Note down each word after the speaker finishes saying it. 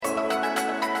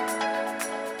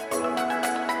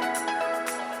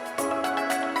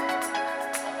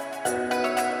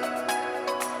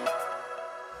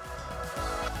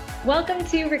Welcome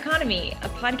to REconomy, a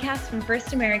podcast from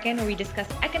First American where we discuss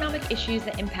economic issues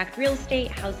that impact real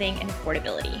estate, housing, and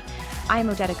affordability. I'm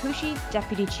Odeta Kushi,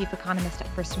 Deputy Chief Economist at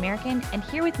First American, and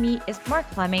here with me is Mark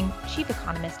Fleming, Chief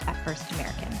Economist at First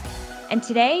American. And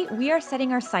today, we are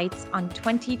setting our sights on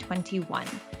 2021.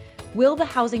 Will the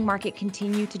housing market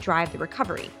continue to drive the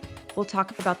recovery? We'll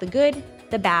talk about the good,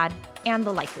 the bad, and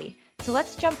the likely. So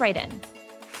let's jump right in.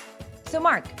 So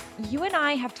Mark, you and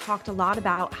I have talked a lot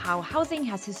about how housing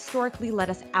has historically led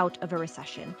us out of a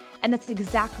recession, and that's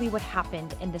exactly what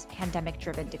happened in this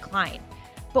pandemic-driven decline.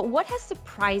 But what has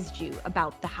surprised you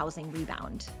about the housing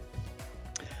rebound?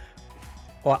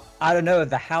 Well, I don't know if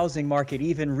the housing market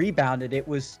even rebounded.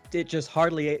 It just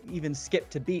hardly even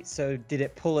skipped a beat. So did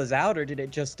it pull us out, or did it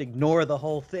just ignore the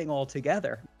whole thing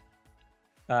altogether?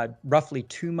 Roughly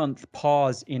 2-month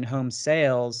pause in home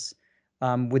sales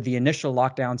with the initial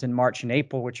lockdowns in March and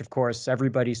April, which of course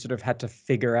everybody sort of had to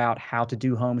figure out how to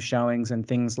do home showings and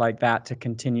things like that to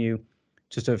continue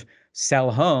to sort of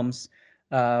sell homes.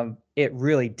 It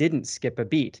really didn't skip a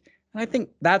beat. And I think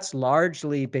that's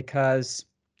largely because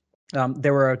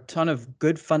there were a ton of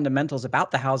good fundamentals about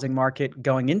the housing market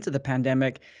going into the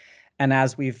pandemic. And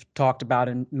as we've talked about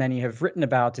and many have written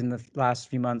about in the last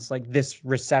few months, like this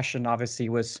recession obviously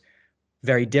was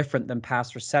very different than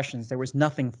past recessions. There was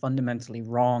nothing fundamentally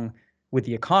wrong with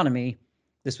the economy.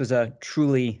 This was a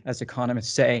truly, as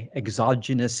economists say,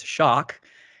 exogenous shock.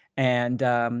 And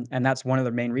that's one of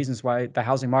the main reasons why the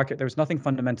housing market, there was nothing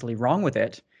fundamentally wrong with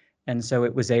it. And so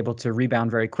it was able to rebound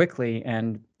very quickly.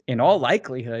 And in all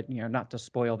likelihood, not to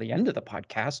spoil the end of the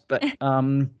podcast, but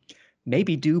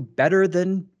maybe do better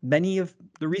than many of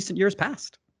the recent years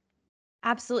past.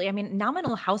 Absolutely. I mean,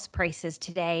 nominal house prices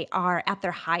today are at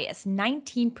their highest,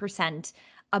 19%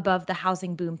 above the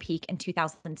housing boom peak in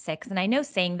 2006. And I know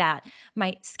saying that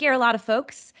might scare a lot of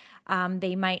folks.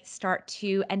 They might start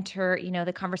to enter,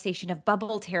 the conversation of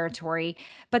bubble territory,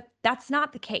 but that's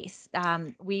not the case.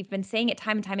 We've been saying it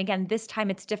time and time again. This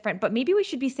time it's different, but maybe we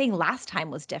should be saying last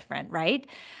time was different, right?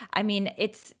 I mean,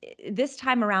 it's this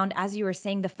time around, as you were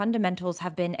saying, the fundamentals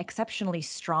have been exceptionally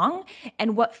strong.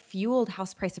 And what fueled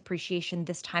house price appreciation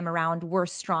this time around were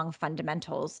strong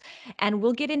fundamentals. And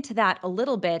we'll get into that a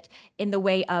little bit in the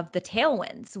way of the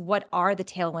tailwinds. What are the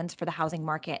tailwinds for the housing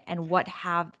market, and what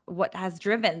has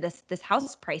driven this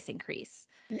house price increase?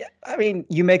 Yeah, I mean,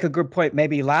 you make a good point.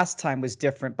 Maybe last time was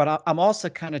different, but I'm also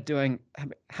kind of doing,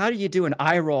 how do you do an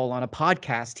eye roll on a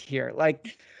podcast here?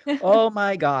 Like, oh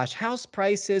my gosh, house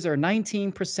prices are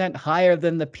 19% higher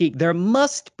than the peak. There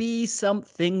must be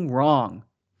something wrong.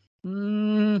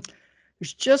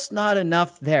 There's just not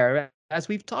enough there. As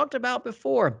we've talked about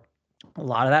before, a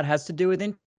lot of that has to do with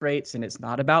interest rates, and it's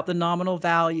not about the nominal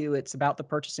value. It's about the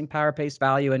purchasing power pace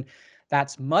value, and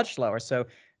that's much lower. So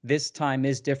this time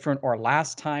is different, or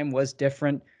last time was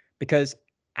different, because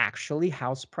actually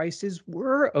house prices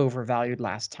were overvalued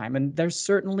last time, and they're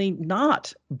certainly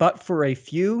not, but for a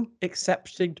few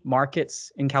excepted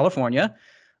markets in California,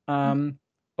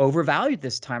 overvalued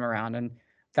this time around. And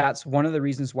that's one of the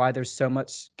reasons why there's so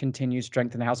much continued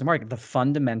strength in the housing market. The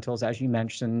fundamentals, as you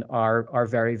mentioned, are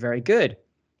very, very good.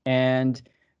 And,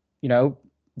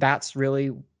 that's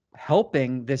really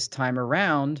helping this time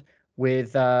around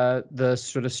with the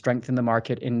sort of strength in the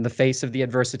market in the face of the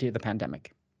adversity of the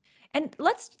pandemic. And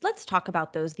let's talk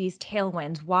about these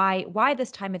tailwinds, why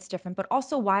this time it's different, but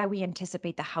also why we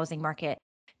anticipate the housing market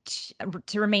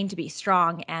to remain to be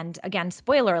strong. And again,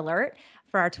 spoiler alert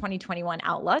for our 2021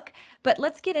 outlook, but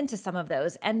let's get into some of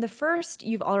those. And the first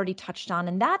you've already touched on,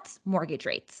 and that's mortgage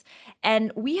rates.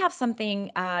 And we have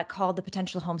something called the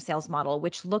potential home sales model,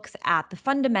 which looks at the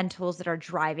fundamentals that are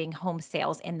driving home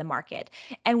sales in the market.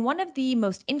 And one of the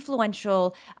most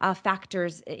influential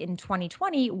factors in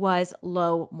 2020 was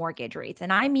low mortgage rates.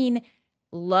 And I mean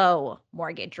low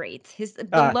mortgage rates,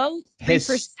 below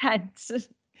 3%.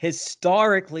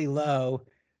 Historically low,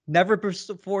 never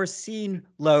before seen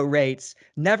low rates,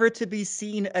 never to be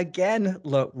seen again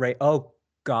low rate. Oh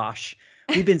gosh,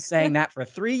 we've been saying that for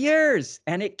 3 years,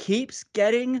 and it keeps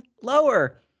getting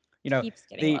lower. Keeps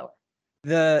getting lower.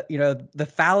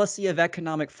 The fallacy of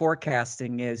economic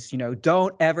forecasting is,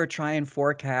 don't ever try and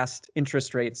forecast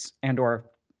interest rates or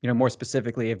more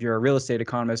specifically, if you're a real estate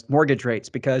economist, mortgage rates,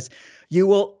 because you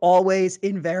will always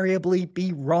invariably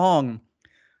be wrong.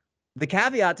 The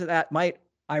caveat to that might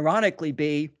ironically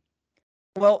be,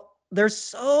 well, they're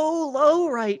so low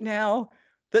right now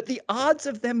that the odds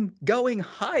of them going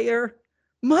higher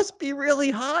must be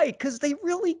really high, because they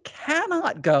really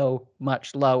cannot go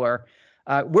much lower.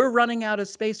 We're running out of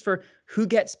space for who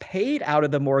gets paid out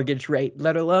of the mortgage rate,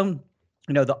 let alone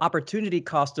the opportunity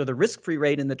cost or the risk-free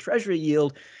rate in the treasury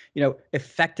yield,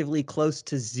 effectively close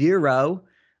to zero.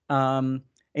 And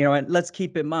let's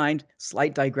keep in mind,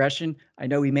 slight digression. I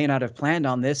know we may not have planned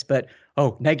on this, but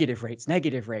negative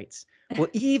rates. Well,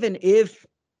 even if,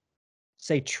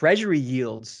 say, treasury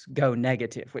yields go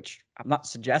negative, which I'm not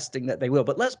suggesting that they will,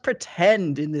 but let's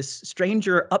pretend in this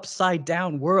stranger upside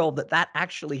down world that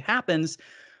actually happens,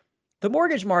 the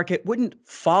mortgage market wouldn't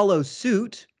follow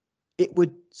suit. It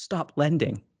would stop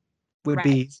lending, would be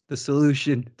Right. the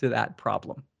solution to that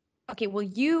problem. Okay, well,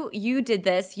 you did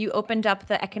this. You opened up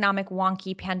the economic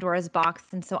wonky Pandora's box,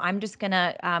 and so I'm just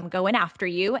gonna go in after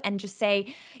you and just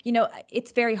say,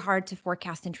 it's very hard to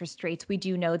forecast interest rates. We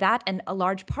do know that, and a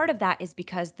large part of that is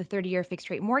because the 30-year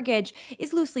fixed-rate mortgage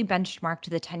is loosely benchmarked to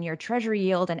the 10-year Treasury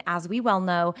yield, and as we well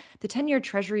know, the 10-year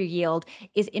Treasury yield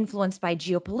is influenced by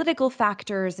geopolitical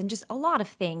factors and just a lot of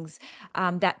things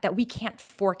that we can't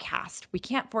forecast. We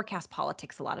can't forecast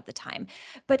politics a lot of the time,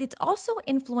 but it's also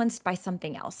influenced by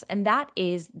something else, and that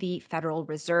is the Federal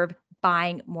Reserve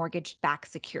buying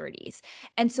mortgage-backed securities.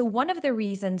 And so one of the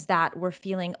reasons that we're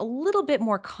feeling a little bit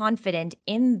more confident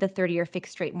in the 30-year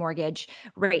fixed rate mortgage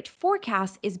rate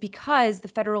forecast is because the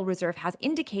Federal Reserve has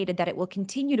indicated that it will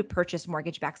continue to purchase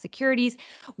mortgage-backed securities,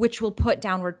 which will put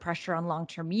downward pressure on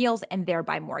long-term yields and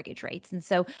thereby mortgage rates. And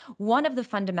so one of the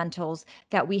fundamentals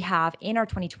that we have in our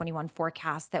 2021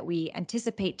 forecast that we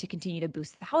anticipate to continue to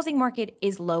boost the housing market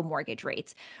is low mortgage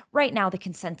rates. Right now, the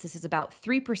consensus is about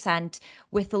 3%,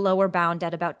 with the lower bound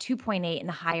at about 2.8 and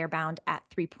the higher bound at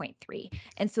 3.3.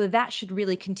 And so that should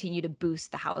really continue to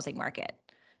boost the housing market.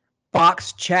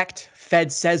 Box checked.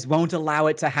 Fed says won't allow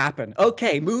it to happen.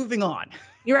 Okay, moving on.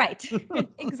 You're right.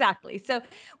 Exactly. So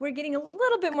we're getting a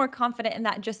little bit more confident in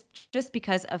that just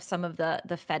because of some of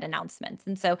the Fed announcements.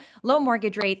 And so low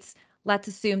mortgage rates, let's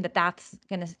assume that that's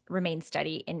going to remain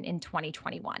steady in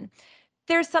 2021.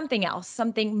 There's something else,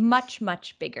 something much,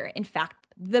 much bigger. In fact,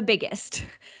 the biggest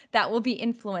that will be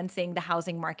influencing the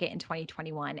housing market in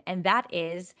 2021, and that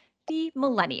is the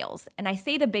millennials. And I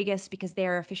say the biggest because they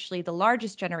are officially the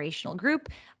largest generational group,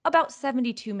 about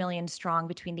 72 million strong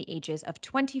between the ages of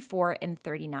 24 and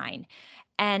 39.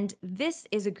 And this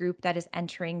is a group that is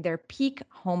entering their peak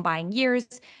home buying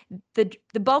years. The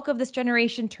bulk of this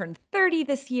generation turned 30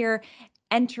 this year,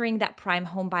 entering that prime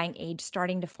home buying age,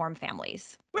 starting to form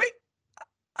families. Wait,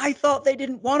 I thought they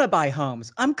didn't want to buy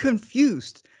homes. I'm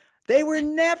confused. They were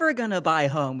never going to buy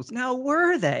homes. Now,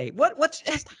 were they? What's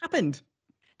just happened?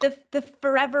 The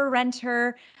forever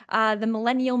renter, the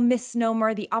millennial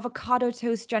misnomer, the avocado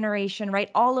toast generation, right?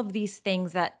 All of these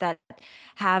things that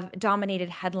have dominated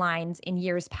headlines in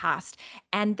years past.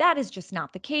 And that is just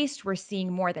not the case. We're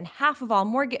seeing more than half of all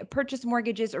purchase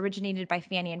mortgages originated by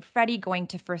Fannie and Freddie going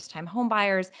to first-time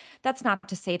homebuyers. That's not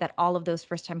to say that all of those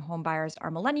first-time homebuyers are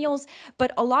millennials,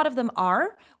 but a lot of them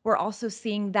are. We're also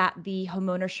seeing that the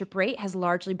homeownership rate has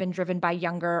largely been driven by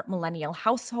younger millennial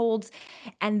households.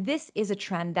 And this is a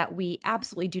trend that we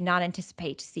absolutely do not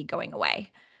anticipate to see going away.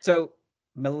 So,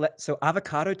 so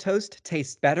avocado toast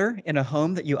tastes better in a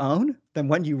home that you own than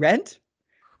one you rent?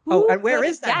 Oh, Who and where would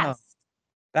is have that home? guessed?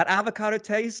 That avocado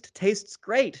taste tastes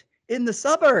great in the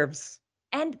suburbs.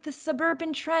 And the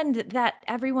suburban trend that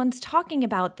everyone's talking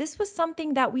about, this was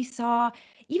something that we saw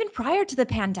even prior to the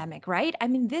pandemic, right? I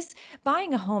mean, this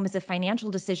buying a home is a financial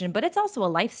decision, but it's also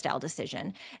a lifestyle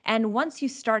decision. And once you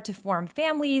start to form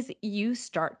families, you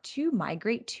start to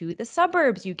migrate to the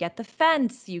suburbs. You get the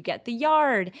fence, you get the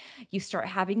yard, you start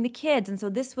having the kids. And so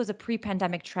this was a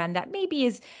pre-pandemic trend that maybe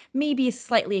is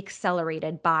slightly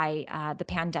accelerated by the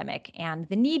pandemic and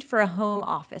the need for a home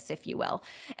office, if you will.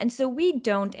 And so we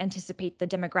don't anticipate the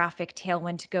demographic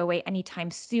tailwind to go away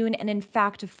anytime soon. And in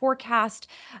fact, a forecast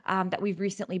that we've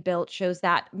recently built shows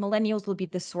that millennials will be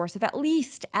the source of at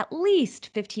least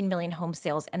 15 million home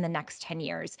sales in the next 10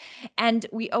 years. And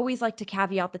we always like to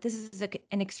caveat that this is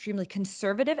an extremely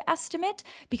conservative estimate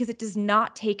because it does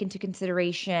not take into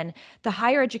consideration the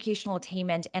higher educational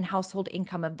attainment and household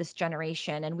income of this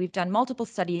generation. And we've done multiple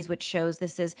studies which shows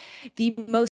this is the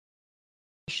most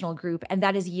group, and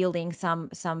that is yielding some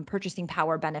purchasing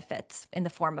power benefits in the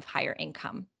form of higher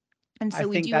income. And I so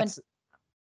we think do.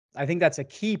 that's a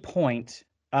key point,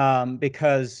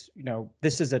 because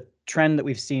this is a trend that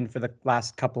we've seen for the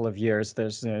last couple of years.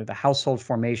 There's the household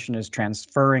formation is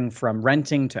transferring from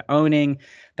renting to owning.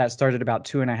 That started about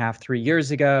 2.5, 3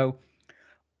 years ago.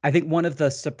 I think one of the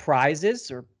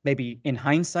surprises, or maybe in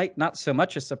hindsight, not so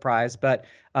much a surprise, but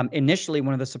initially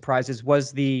one of the surprises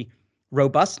was the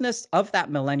robustness of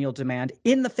that millennial demand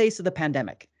in the face of the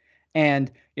pandemic. And,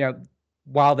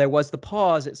 while there was the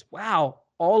pause, it's wow,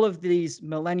 all of these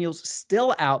millennials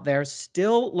still out there,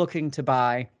 still looking to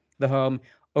buy the home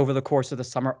over the course of the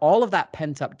summer. All of that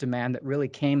pent-up demand that really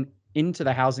came into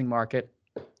the housing market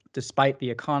despite the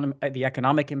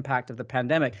economic impact of the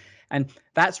pandemic. And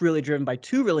that's really driven by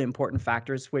two really important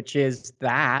factors, which is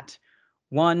that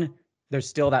one, there's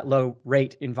still that low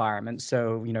rate environment.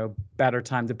 So, better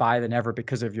time to buy than ever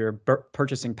because of your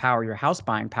purchasing power, your house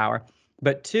buying power.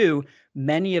 But two,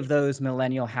 many of those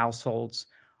millennial households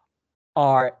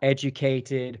are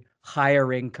educated,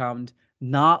 higher incomed,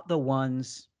 not the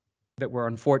ones that were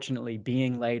unfortunately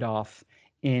being laid off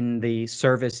in the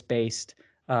service-based,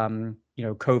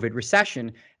 COVID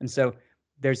recession. And so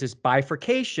there's this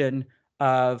bifurcation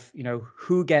of,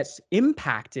 who gets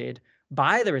impacted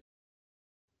by the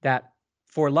that,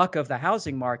 for luck of the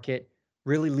housing market,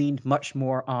 really leaned much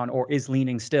more on, or is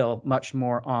leaning still much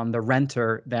more on, the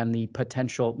renter than the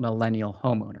potential millennial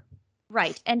homeowner.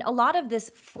 Right. And a lot of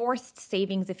this forced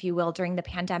savings, if you will, during the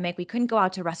pandemic, we couldn't go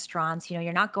out to restaurants,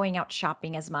 you're not going out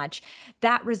shopping as much.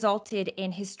 That resulted in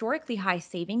historically high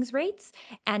savings rates.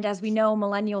 And as we know,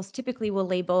 millennials typically will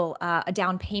label a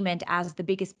down payment as the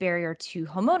biggest barrier to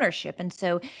homeownership. And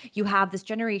so you have this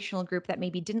generational group that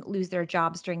maybe didn't lose their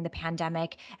jobs during the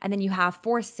pandemic. And then you have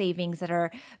forced savings that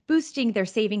are boosting their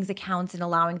savings accounts and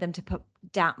allowing them to put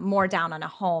more down on a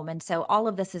home. And so all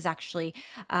of this is actually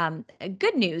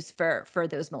good news for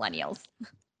those millennials.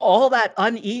 All that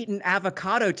uneaten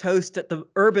avocado toast at the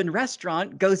urban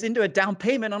restaurant goes into a down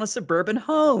payment on a suburban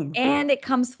home. And it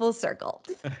comes full circle.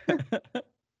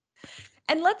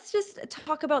 And let's just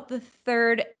talk about the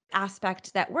third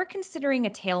aspect that we're considering a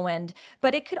tailwind,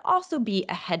 but it could also be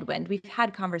a headwind. We've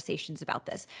had conversations about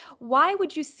this. Why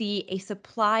would you see a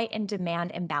supply and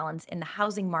demand imbalance in the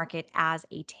housing market as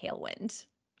a tailwind?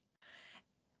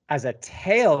 As a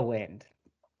tailwind?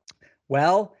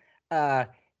 Well,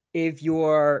 if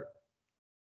you're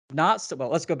not so well,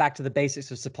 let's go back to the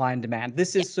basics of supply and demand.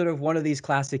 This is sort of one of these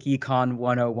classic Econ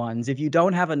 101s. If you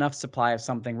don't have enough supply of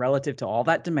something relative to all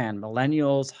that demand,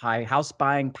 millennials, high house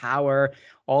buying power,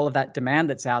 all of that demand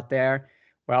that's out there,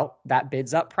 well, that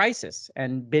bids up prices,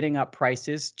 and bidding up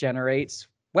prices generates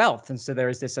wealth. And so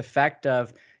there's this effect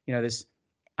of, this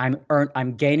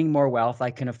I'm gaining more wealth.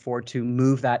 I can afford to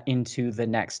move that into the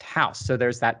next house. So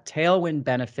there's that tailwind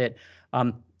benefit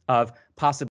of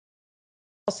possibly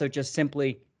also just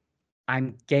simply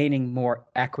I'm gaining more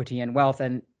equity and wealth,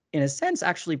 and in a sense,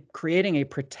 actually creating a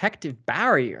protective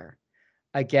barrier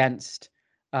against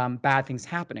bad things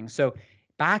happening. So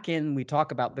we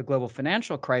talk about the global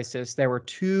financial crisis, there were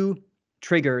two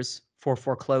triggers for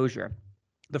foreclosure.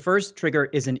 The first trigger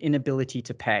is an inability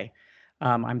to pay.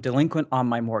 I'm delinquent on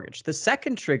my mortgage. The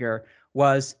second trigger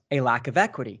was a lack of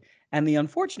equity. And the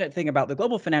unfortunate thing about the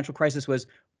global financial crisis was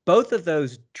both of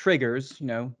those triggers,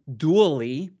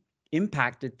 dually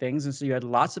impacted things. And so you had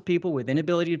lots of people with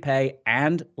inability to pay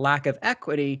and lack of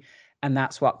equity, and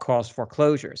that's what caused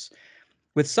foreclosures.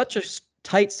 With such a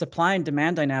tight supply and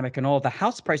demand dynamic and all the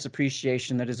house price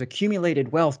appreciation that has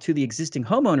accumulated wealth to the existing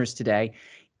homeowners today,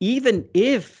 even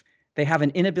if they have an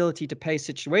inability to pay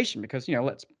situation, because,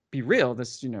 let's be real,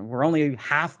 we're only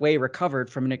halfway recovered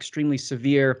from an extremely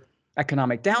severe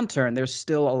economic downturn. There's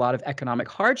still a lot of economic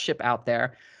hardship out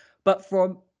there. But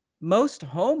for most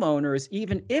homeowners,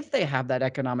 even if they have that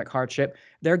economic hardship,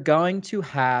 they're going to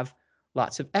have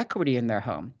lots of equity in their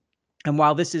home. And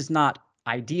while this is not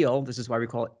ideal, this is why we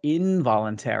call it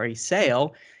involuntary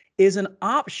sale, is an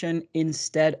option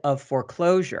instead of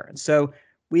foreclosure. And so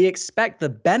we expect the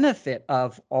benefit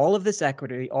of all of this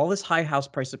equity, all this high house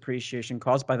price appreciation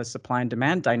caused by the supply and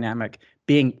demand dynamic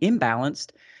being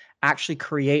imbalanced, actually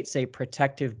creates a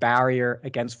protective barrier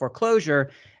against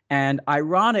foreclosure. And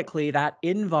ironically, that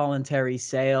involuntary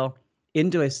sale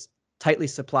into a tightly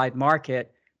supplied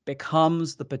market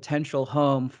becomes the potential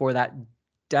home for that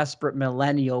desperate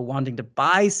millennial wanting to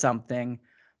buy something,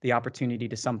 the opportunity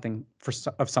to something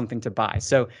to buy.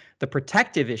 So the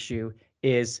protective issue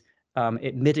is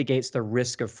it mitigates the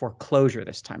risk of foreclosure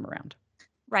this time around.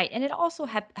 Right. And it also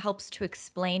helps to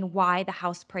explain why the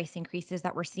house price increases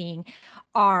that we're seeing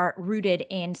are rooted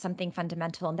in something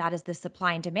fundamental, and that is the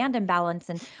supply and demand imbalance.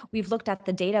 And we've looked at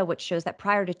the data, which shows that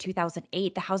prior to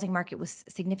 2008, the housing market was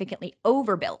significantly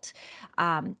overbuilt.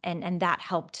 And that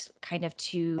helped kind of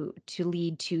to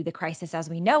lead to the crisis as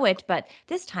we know it. But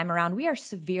this time around, we are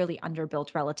severely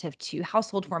underbuilt relative to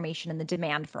household formation and the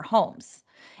demand for homes.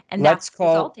 And that's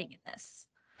resulting in this.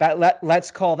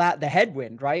 Let's call that the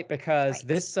headwind, right? Because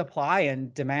this supply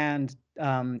and demand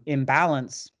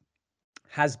imbalance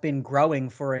has been growing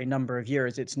for a number of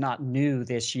years. It's not new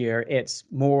this year. It's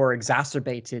more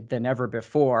exacerbated than ever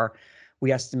before.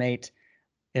 We estimate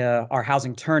our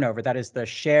housing turnover, that is the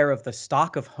share of the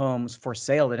stock of homes for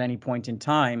sale at any point in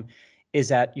time,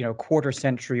 is at, quarter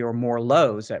century or more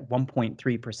lows at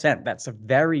 1.3%. That's a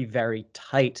very, very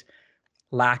tight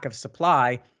lack of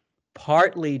supply,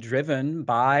 partly driven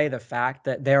by the fact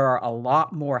that there are a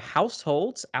lot more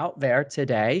households out there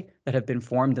today that have been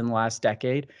formed in the last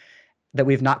decade that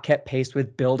we've not kept pace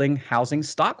with building housing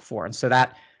stock for. And so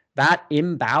that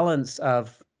imbalance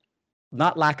of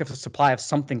not lack of supply of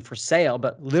something for sale,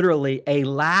 but literally a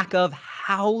lack of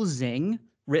housing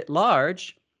writ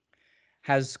large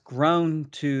has grown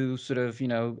to sort of,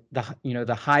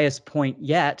 the highest point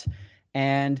yet.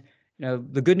 And,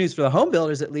 the good news for the home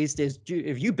builders, at least, is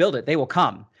if you build it, they will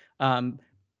come.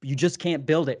 You just can't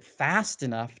build it fast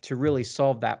enough to really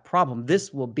solve that problem.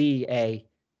 This will be a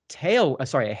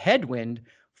headwind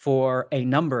for a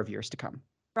number of years to come.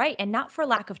 Right. And not for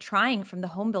lack of trying from the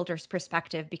home builder's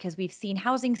perspective, because we've seen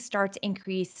housing starts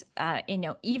increase,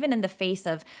 even in the face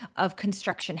of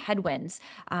construction headwinds.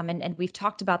 And we've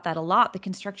talked about that a lot. The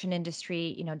construction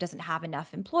industry, doesn't have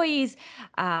enough employees.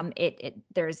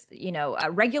 There's,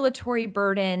 regulatory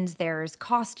burdens, there's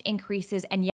cost increases,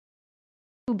 and yet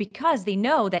because they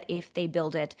know that if they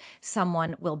build it,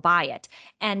 someone will buy it.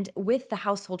 And with the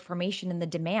household formation and the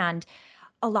demand,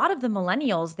 a lot of the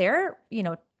millennials, they're,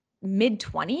 mid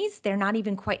 20s, they're not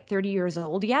even quite 30 years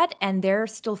old yet, and they're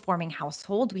still forming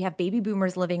households. We have baby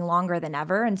boomers living longer than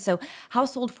ever. And so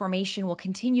household formation will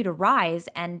continue to rise,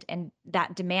 and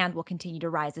that demand will continue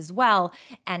to rise as well.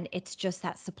 And it's just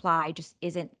that supply just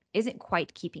isn't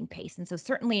quite keeping pace. And so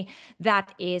certainly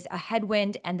that is a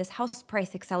headwind, and this house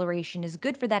price acceleration is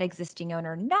good for that existing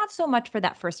owner, not so much for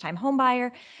that first-time home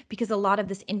buyer, because a lot of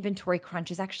this inventory crunch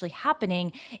is actually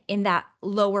happening in that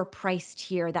lower price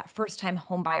tier, that first-time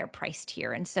home buyer price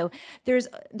tier. And so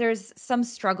there's some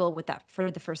struggle with that for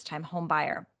the first-time home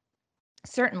buyer.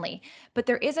 Certainly. But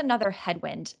there is another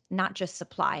headwind, not just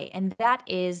supply, and that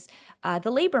is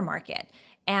the labor market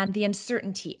and the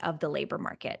uncertainty of the labor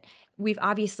market. We've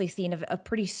obviously seen a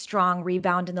pretty strong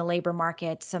rebound in the labor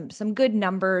market, some good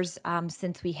numbers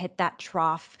since we hit that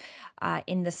trough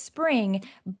in the spring,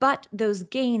 but those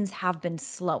gains have been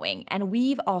slowing. And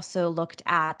we've also looked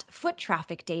at foot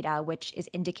traffic data, which is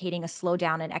indicating a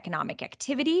slowdown in economic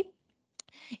activity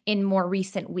in more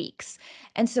recent weeks.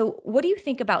 And so what do you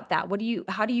think about that?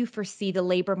 How do you foresee the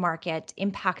labor market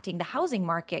impacting the housing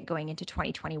market going into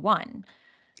 2021?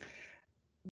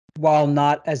 While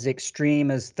not as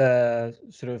extreme as the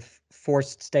sort of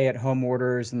forced stay-at-home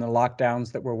orders and the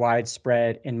lockdowns that were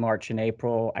widespread in March and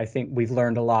April, I think we've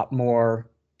learned a lot more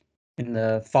in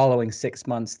the following 6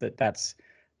 months that that's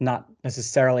not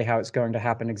necessarily how it's going to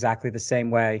happen exactly the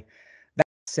same way. That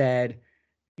said,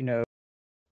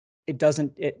 it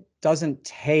doesn't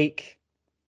take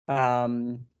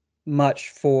much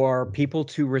for people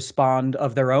to respond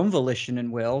of their own volition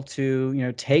and will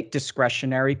to take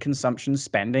discretionary consumption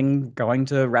spending, going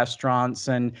to restaurants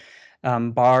and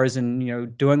bars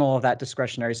and doing all of that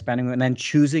discretionary spending, and then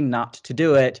choosing not to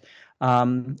do it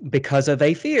because of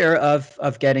a fear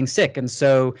of getting sick. And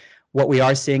so what we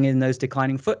are seeing in those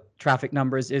declining foot traffic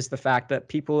numbers is the fact that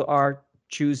people are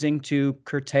choosing to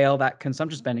curtail that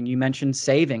consumption spending. You mentioned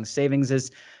savings. Savings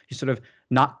is sort of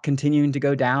not continuing to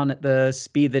go down at the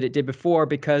speed that it did before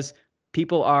because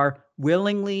people are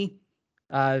willingly,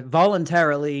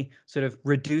 voluntarily sort of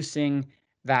reducing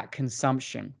that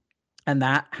consumption. And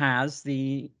that has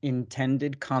the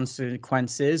intended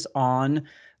consequences on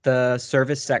the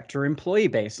service sector employee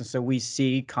base. And so we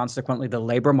see consequently the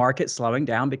labor market slowing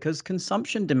down because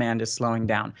consumption demand is slowing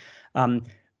down.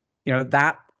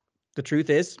 That the truth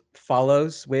is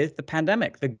follows with the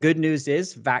pandemic. The good news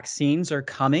is vaccines are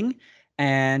coming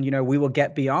and, we will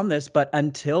get beyond this. But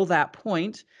until that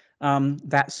point,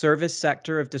 that service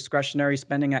sector of discretionary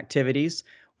spending activities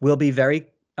will be very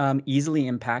easily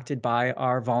impacted by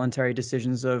our voluntary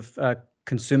decisions of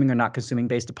consuming or not consuming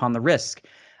based upon the risk.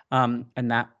 And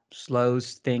that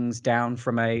slows things down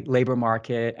from a labor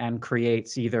market and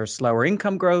creates either slower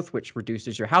income growth, which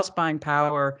reduces your house buying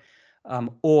power,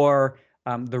 or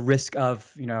the risk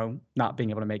of, not being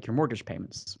able to make your mortgage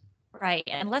payments. Right.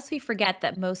 And lest we forget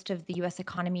that most of the US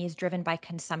economy is driven by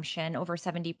consumption, over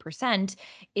 70%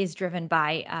 is driven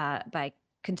by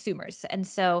consumers. And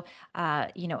so,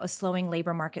 a slowing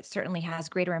labor market certainly has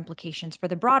greater implications for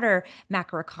the broader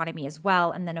macroeconomy as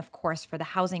well. And then, of course, for the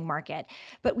housing market.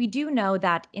 But we do know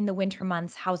that in the winter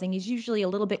months, housing is usually a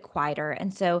little bit quieter.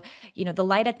 And so, the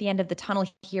light at the end of the tunnel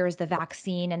here is the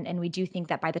vaccine. And we do think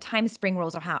that by the time spring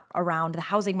rolls around, the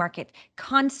housing market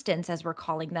constants, as we're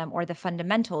calling them, or the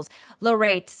fundamentals, low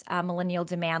rates, millennial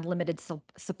demand, limited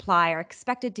supply, are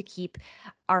expected to keep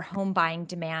our home buying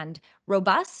demand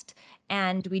robust.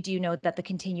 And we do know that the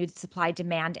continued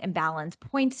supply-demand imbalance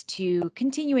points to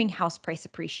continuing house price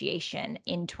appreciation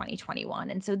in 2021.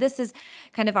 And so this is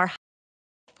kind of our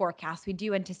forecast. We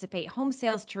do anticipate home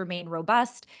sales to remain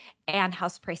robust and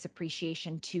house price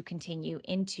appreciation to continue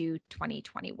into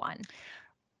 2021.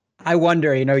 I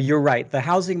wonder, you're right. The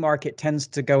housing market tends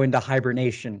to go into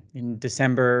hibernation in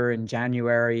December and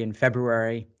January and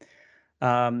February.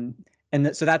 So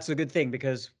that's a good thing,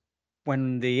 because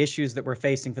when the issues that we're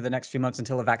facing for the next few months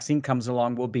until a vaccine comes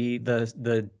along will be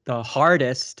the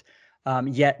hardest,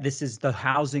 yet this is the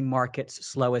housing market's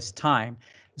slowest time.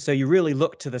 So you really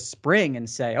look to the spring and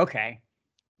say, okay,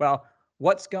 well,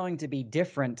 what's going to be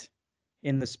different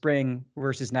in the spring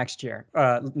versus next year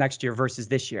versus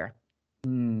this year?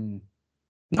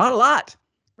 Not a lot.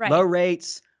 Right. Low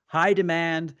rates, high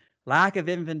demand, lack of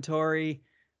inventory.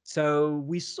 So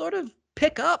we sort of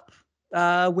pick up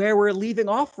where we're leaving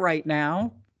off right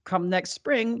now come next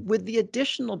spring, with the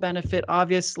additional benefit,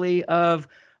 obviously, of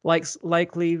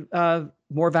likely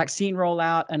more vaccine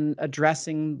rollout and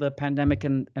addressing the pandemic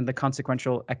and the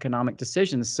consequential economic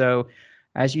decisions. So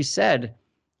as you said,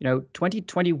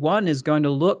 2021 is going to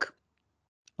look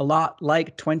a lot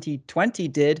like 2020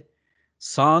 did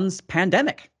sans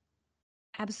pandemic.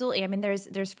 Absolutely. I mean,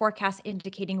 there's forecasts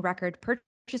indicating record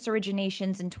purchase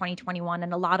originations in 2021,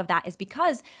 and a lot of that is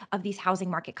because of these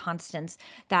housing market constants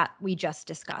that we just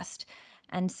discussed.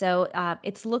 And so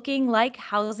it's looking like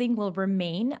housing will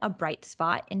remain a bright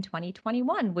spot in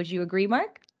 2021. Would you agree,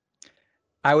 Mark?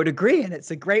 I would agree, and it's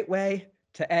a great way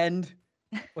to end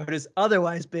what has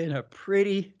otherwise been a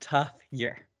pretty tough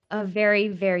year. A very,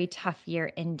 very tough year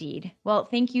indeed. Well,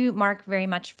 thank you, Mark, very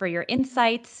much for your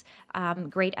insights.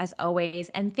 Great as always.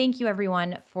 And thank you,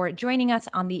 everyone, for joining us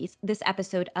on this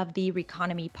episode of the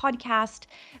REconomy podcast.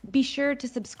 Be sure to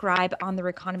subscribe on the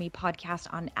REconomy podcast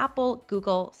on Apple,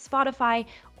 Google, Spotify,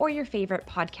 or your favorite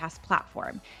podcast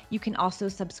platform. You can also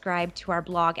subscribe to our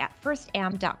blog at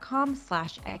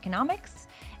firstam.com/economics.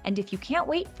 And if you can't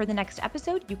wait for the next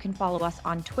episode, you can follow us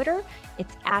on Twitter.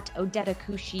 It's at Odeta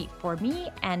Kushi for me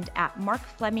and at Mark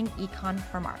Fleming Econ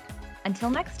for Mark.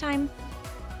 Until next time.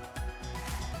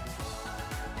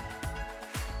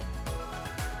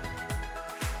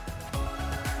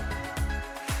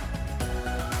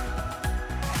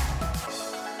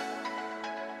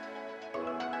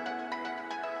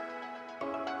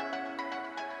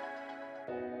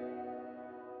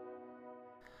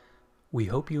 We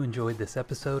hope you enjoyed this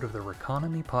episode of the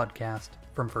REconomy podcast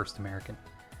from First American.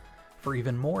 For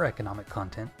even more economic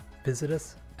content, visit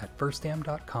us at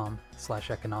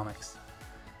firstam.com/economics.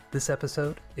 This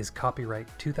episode is copyright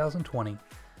 2020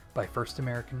 by First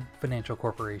American Financial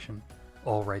Corporation,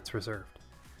 all rights reserved.